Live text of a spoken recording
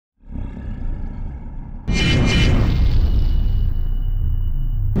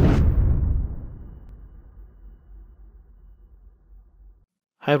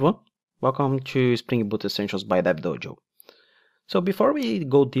Hi everyone, welcome to Spring Boot Essentials by DevDojo. So before we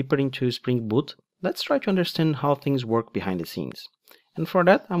go deeper into Spring Boot, let's try to understand how things work behind the scenes. And for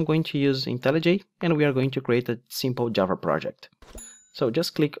that, I'm going to use IntelliJ and we are going to create a simple Java project. So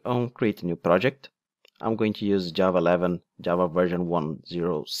just click on Create a New Project. I'm going to use Java 11, Java version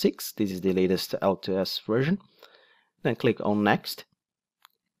 1.06. This is the latest LTS version. Then click on Next.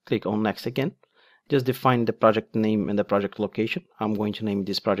 Click on Next again. Just define the project name and the project location. I'm going to name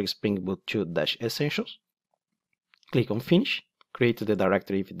this project Spring Boot 2-Essentials. Click on Finish, create the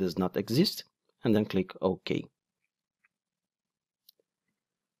directory if it does not exist, and then click OK.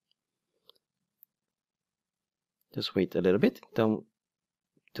 Just wait a little bit until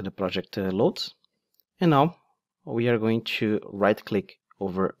the project loads. And now we are going to right click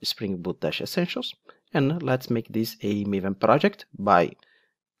over Spring Boot-Essentials, and let's make this a Maven project by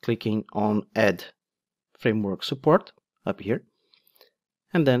clicking on Add Framework Support up here,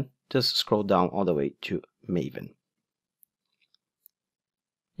 and then just scroll down all the way to Maven.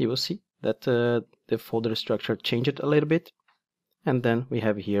 You will see that the folder structure changed a little bit, and then we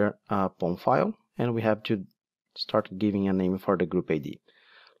have here a POM file, and we have to start giving a name for the group ID.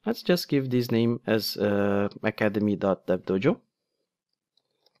 Let's just give this name as academy.devdojo,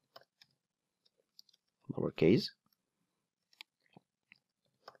 lowercase.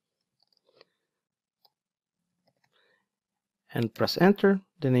 And press enter.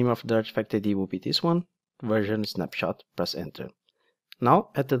 The name of the artifact ID will be this one, version snapshot, press enter. Now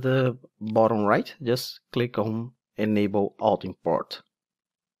at the bottom right, just click on enable alt import.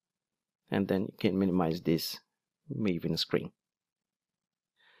 And then you can minimize this Maven screen.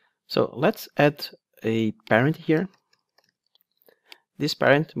 So let's add a parent here. This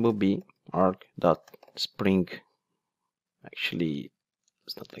parent will be arg.spring. Actually,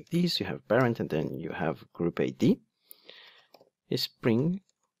 it's not like this. You have parent and then you have group ID. Spring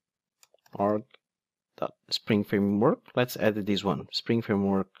arg.spring framework. Let's add this one, spring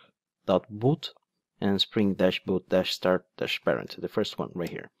framework.boot and spring-boot-start-parent, the first one right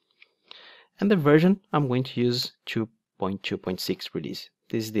here. And the version, I'm going to use 2.2.6 release.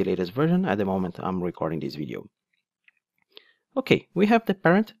 This is the latest version at the moment I'm recording this video. Okay, we have the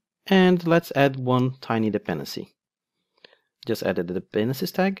parent, and let's add one tiny dependency. Just added the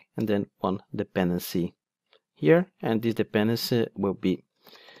dependencies tag and then one dependency here, and this dependency will be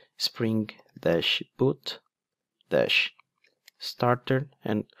spring-boot-starter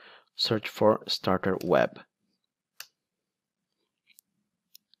and search for starter web.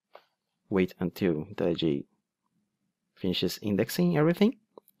 Wait until IntelliJ finishes indexing everything,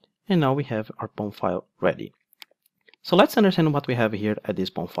 and now we have our POM file ready. So let's understand what we have here at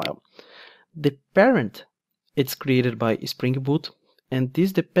this POM file. The parent, it's created by Spring Boot, and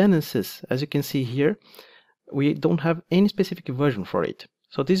these dependencies, as you can see here, we don't have any specific version for it.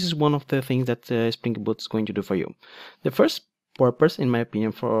 So this is one of the things that Spring Boot is going to do for you. The first purpose, in my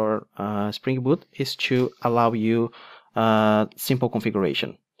opinion, for Spring Boot is to allow you simple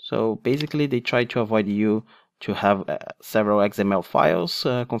configuration. So basically, they try to avoid you to have several XML files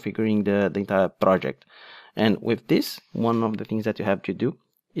configuring the entire project. And with this, one of the things that you have to do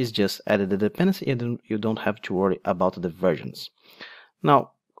is just add the dependency, and you don't have to worry about the versions.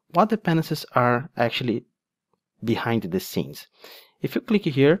 Now, what dependencies are actually behind the scenes? If you click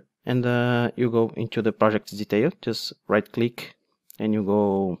here and you go into the project detail, just right click and you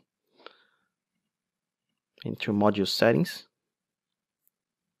go into module settings,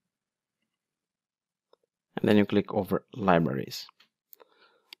 and then you click over libraries.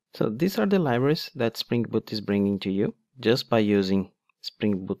 So these are the libraries that Spring Boot is bringing to you just by using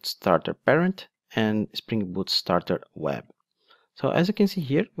Spring Boot Starter Parent and Spring Boot Starter Web. So as you can see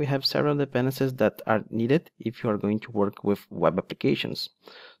here, we have several dependencies that are needed if you are going to work with web applications.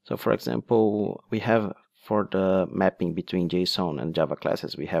 So for example, we have for the mapping between JSON and Java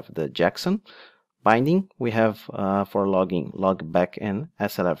classes, we have the Jackson binding. We have for logging, logback and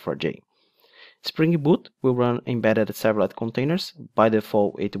SLF4J. Spring Boot will run embedded servlet containers. By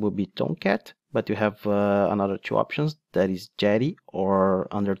default, it will be Tomcat, but you have another two options, that is Jetty or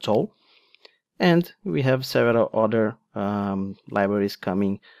Undertow. And we have several other libraries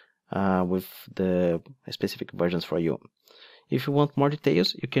coming with the specific versions for you. If you want more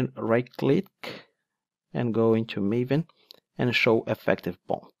details, you can right click and go into Maven and show effective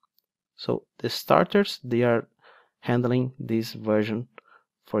POM. So the starters, they are handling this version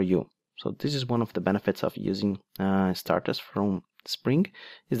for you. So this is one of the benefits of using starters from Spring,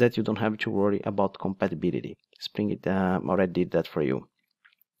 is that you don't have to worry about compatibility. Spring already did that for you.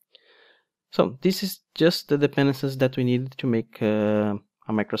 So this is just the dependencies that we need to make a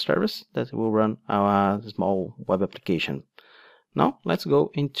microservice that will run our small web application. Now let's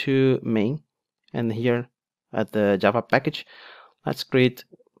go into main, and here at the Java package, let's create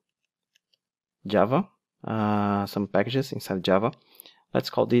Java, some packages inside Java. Let's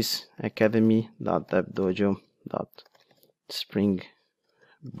call this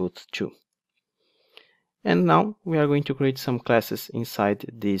academy.devdojo.springboot2. And now we are going to create some classes inside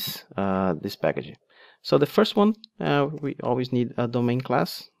this package. So the first one, we always need a domain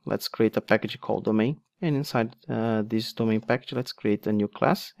class. Let's create a package called domain, and inside this domain package, let's create a new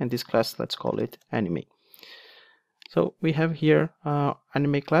class, and this class, let's call it anime. So we have here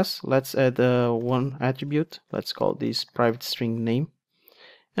anime class. Let's add one attribute. Let's call this private string name,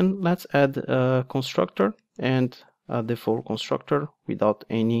 and let's add a constructor and a default constructor without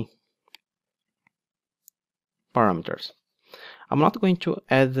any parameters. I'm not going to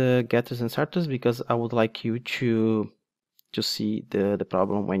add getters and setters because I would like you to see the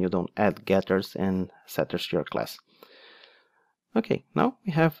problem when you don't add getters and setters to your class. Okay, now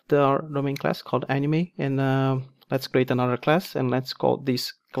we have our domain class called anime, and let's create another class, and let's call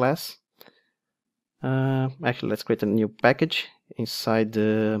this class. Actually, let's create a new package inside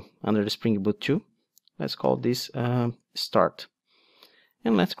under the Spring Boot 2. Let's call this start,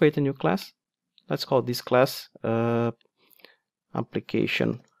 and let's create a new class. Let's call this class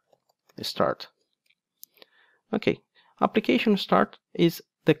application start. Okay, application start is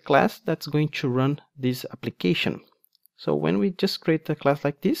the class that's going to run this application. So when we just create a class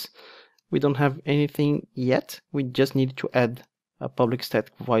like this, we don't have anything yet. We just need to add a public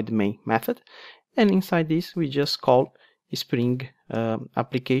static void main method, and inside this we just call Spring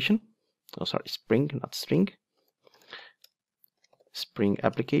application. Oh, sorry, Spring, not string. Spring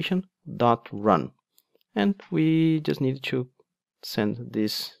application dot run, and we just need to send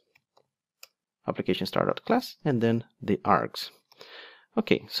this application start class and then the args.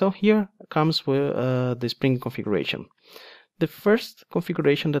 Okay, so here comes with the Spring configuration. The first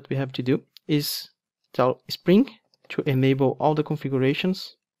configuration that we have to do is tell Spring to enable all the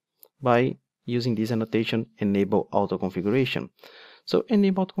configurations by using this annotation enable auto configuration. So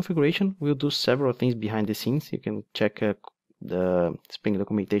enable auto configuration will do several things behind the scenes. You can check the Spring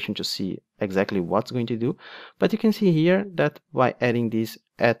documentation to see exactly what's going to do, but you can see here that by adding this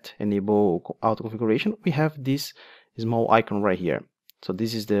at enable auto configuration, we have this small icon right here. So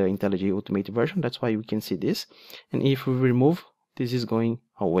this is the IntelliJ Ultimate version, that's why we can see this, and if we remove, this is going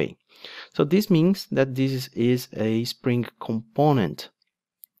away. So this means that this is a Spring component.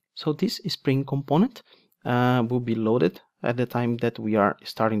 So this Spring component will be loaded at the time that we are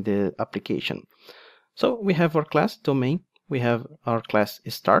starting the application. So we have our class domain, we have our class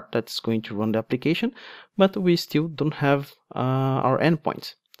start that's going to run the application, but we still don't have our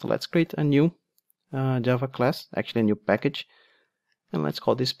endpoints. So let's create a new Java class, actually a new package, and let's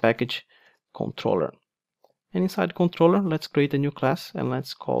call this package controller. And inside controller, let's create a new class, and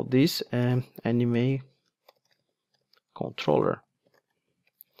let's call this anime controller.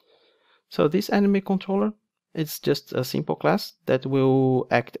 So this anime controller, it's just a simple class that will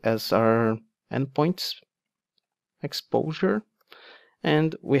act as our endpoints exposure,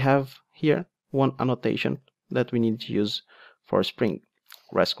 and we have here one annotation that we need to use for Spring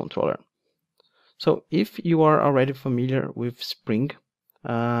REST controller. So if you are already familiar with Spring,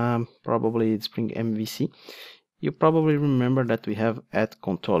 probably Spring MVC, you probably remember that we have add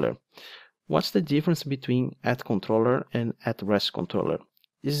controller. What's the difference between add controller and add REST controller?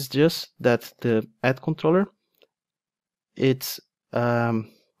 It's just that the add controller, it's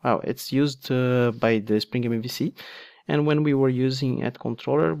used by the Spring MVC, and when we were using add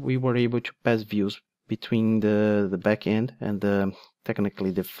controller, we were able to pass views between the back end and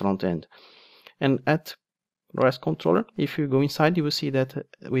technically the front end. And at REST controller, if you go inside, you will see that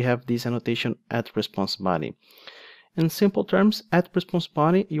we have this annotation at response body. In simple terms, at response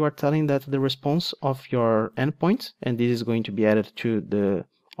body, you are telling that the response of your endpoints, and this is going to be added to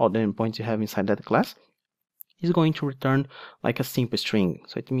all the endpoints you have inside that class, is going to return like a simple string.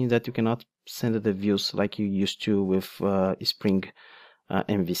 So it means that you cannot send the views like you used to with Spring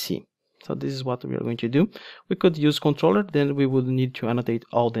MVC. So this is what we are going to do. We could use controller, then we would need to annotate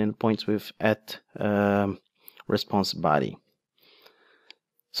all the endpoints with at response body.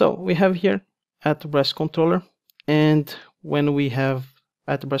 So we have here at REST controller, and when we have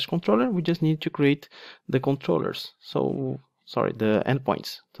at REST controller, we just need to create the controllers. So sorry, the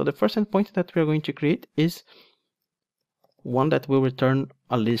endpoints. So the first endpoint that we are going to create is one that will return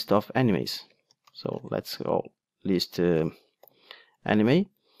a list of animes. So let's go list anime,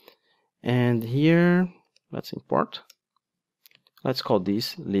 and here let's import. Let's call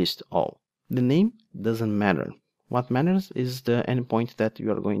this list all. The name doesn't matter. What matters is the endpoint that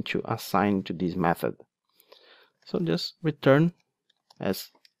you are going to assign to this method. So just return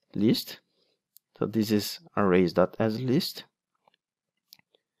as list. So this is arrays.asList,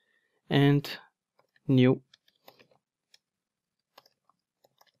 and new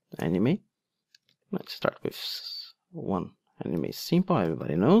anime. Let's start with one anime simple,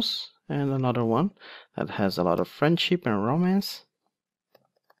 everybody knows, and another one that has a lot of friendship and romance,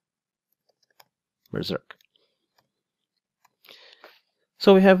 Berserk.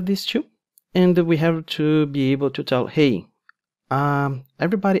 So we have these two, and we have to be able to tell, hey,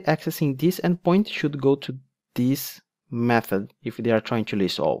 everybody accessing this endpoint should go to this method if they are trying to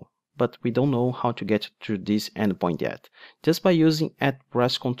list all. But we don't know how to get to this endpoint yet. Just by using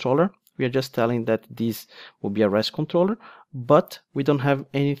 @REST controller, we are just telling that this will be a REST controller, but we don't have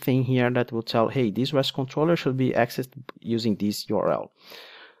anything here that will tell, hey, this REST controller should be accessed using this URL.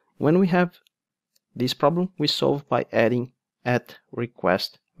 When we have this problem, we solve by adding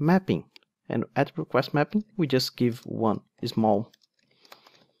 @request mapping. And @request mapping, we just give one small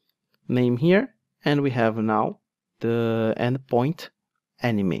name here, and we have now the endpoint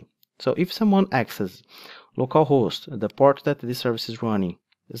anime. So if someone accesses localhost, the port that this service is running,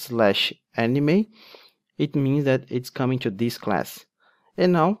 /anime, it means that it's coming to this class.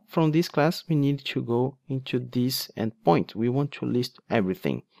 And now from this class, we need to go into this endpoint. We want to list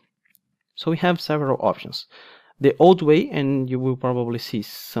everything. So we have several options. The old way, and you will probably see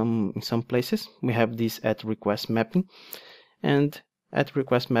in some places, we have this @request mapping, and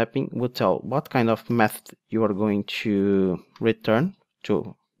 @request mapping will tell what kind of method you are going to return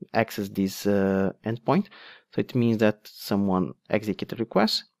to access this endpoint. So it means that someone executed a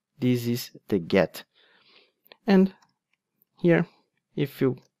request. This is the get. And here, if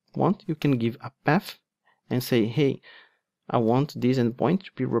you want, you can give a path and say, hey, I want this endpoint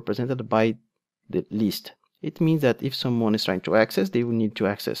to be represented by the list. It means that if someone is trying to access, they will need to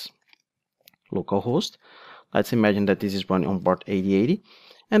access localhost. Let's imagine that this is running on port 8080,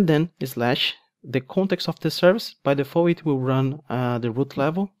 and then the context of the service. By default, it will run the root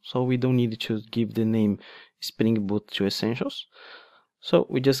level, so we don't need to give the name SpringBoot to Essentials. So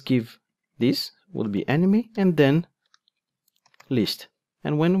we just give this will be anime, and then list.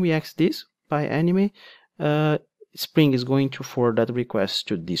 And when we access this by anime, Spring is going to forward that request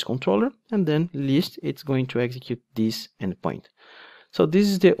to this controller, and then list, it's going to execute this endpoint. So this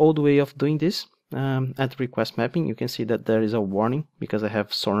is the old way of doing this. @request mapping, you can see that there is a warning because I have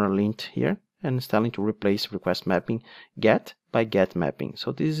SonorLint here, and it's telling to replace request mapping get by get mapping.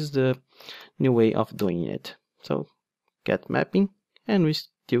 So this is the new way of doing it. So get mapping, and we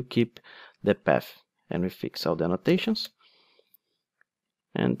still keep the path, and we fix all the annotations,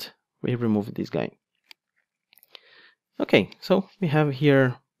 and we remove this guy. Okay, so we have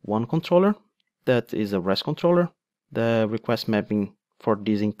here one controller that is a REST controller. The request mapping for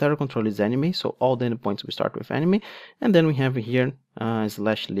this entire controller is anime, so all the endpoints will start with anime. And then we have here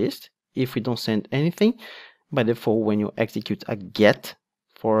 /list. If we don't send anything, by default, when you execute a get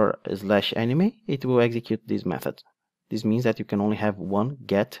for /anime, it will execute this method. This means that you can only have one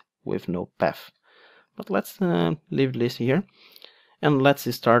get with no path. But let's leave this here. And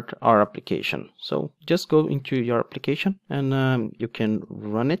let's start our application. So just go into your application, and you can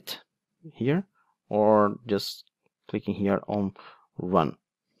run it here, or just clicking here on run.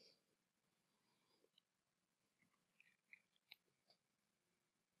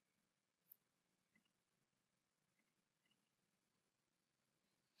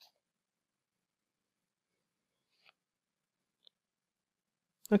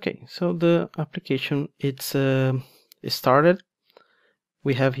 Okay, so the application it's started.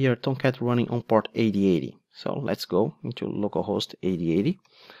 We have here Tomcat running on port 8080. So let's go into localhost 8080.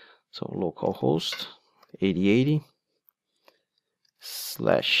 So localhost 8080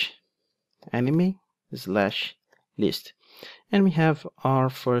 /anime /list. And we have our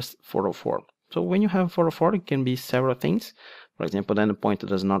first 404. So when you have 404, it can be several things. For example, the endpoint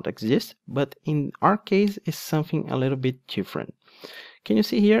does not exist, but in our case, it's something a little bit different. Can you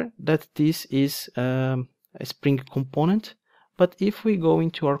see here that this is a Spring component? But if we go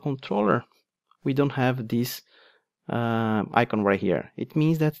into our controller, we don't have this icon right here. It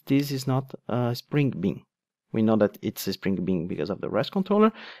means that this is not a Spring Bean. We know that it's a Spring Bean because of the REST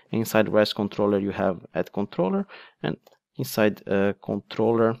controller. Inside REST controller, you have @controller, and inside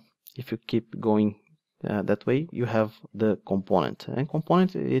controller, if you keep going that way, you have the component. And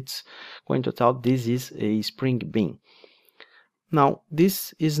component, it's going to tell this is a Spring Bean. Now,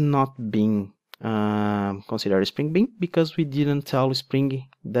 this is not being considered a Spring Bean because we didn't tell Spring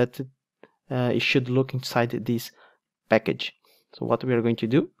that it should look inside this package. So what we are going to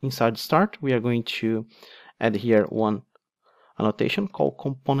do inside start, we are going to add here one annotation called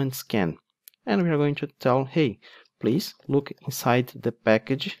component scan, and we are going to tell, hey, please look inside the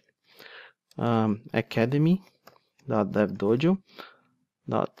package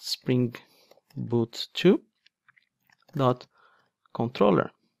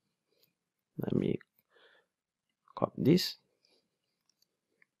academy.devdojo.springboot2.controller. Let me copy this.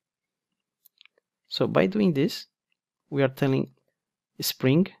 So by doing this, we are telling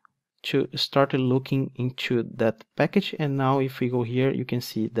Spring to start looking into that package, and now if we go here, you can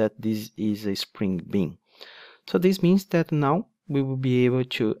see that this is a Spring Bean. So this means that now we will be able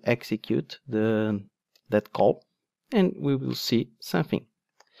to execute that call, and we will see something.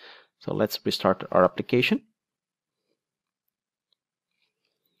 So let's restart our application,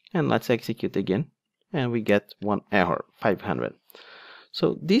 and let's execute again, and we get one error, 500.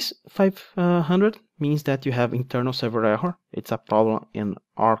 So this 500 means that you have internal server error. It's a problem in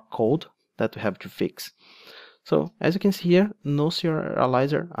our code that we have to fix. So as you can see here, no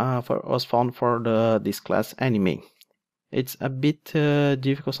serializer was found for this class anime. It's a bit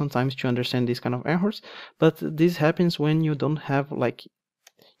difficult sometimes to understand these kind of errors, but this happens when you don't have like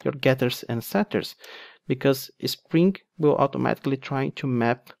your getters and setters, because Spring will automatically try to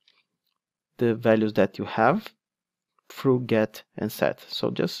map the values that you have through get and set.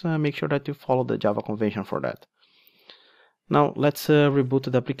 So just make sure that you follow the Java convention for that. Now let's reboot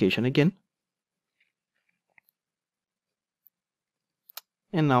the application again.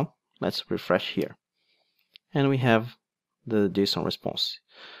 And now let's refresh here. And we have the JSON response.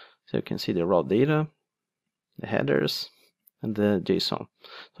 So you can see the raw data, the headers, and the JSON.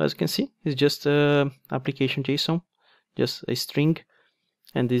 So as you can see, it's just application JSON, just a string.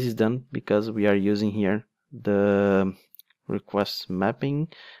 And this is done because we are using here the request mapping,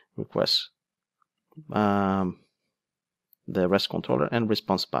 request the REST controller, and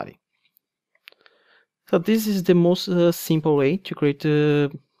response body. So this is the most simple way to create a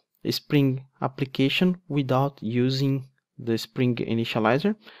Spring application without using the Spring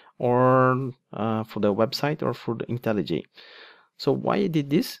initializer, or for the website, or for the IntelliJ. So why I did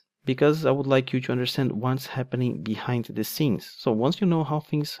this? Because I would like you to understand what's happening behind the scenes. So once you know how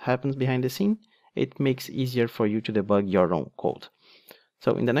things happen behind the scene, it makes it easier for you to debug your own code.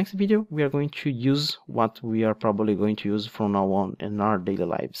 So in the next video, we are going to use what we are probably going to use from now on in our daily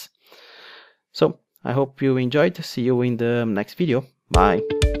lives. So I hope you enjoyed. See you in the next video.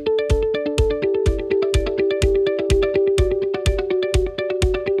 Bye.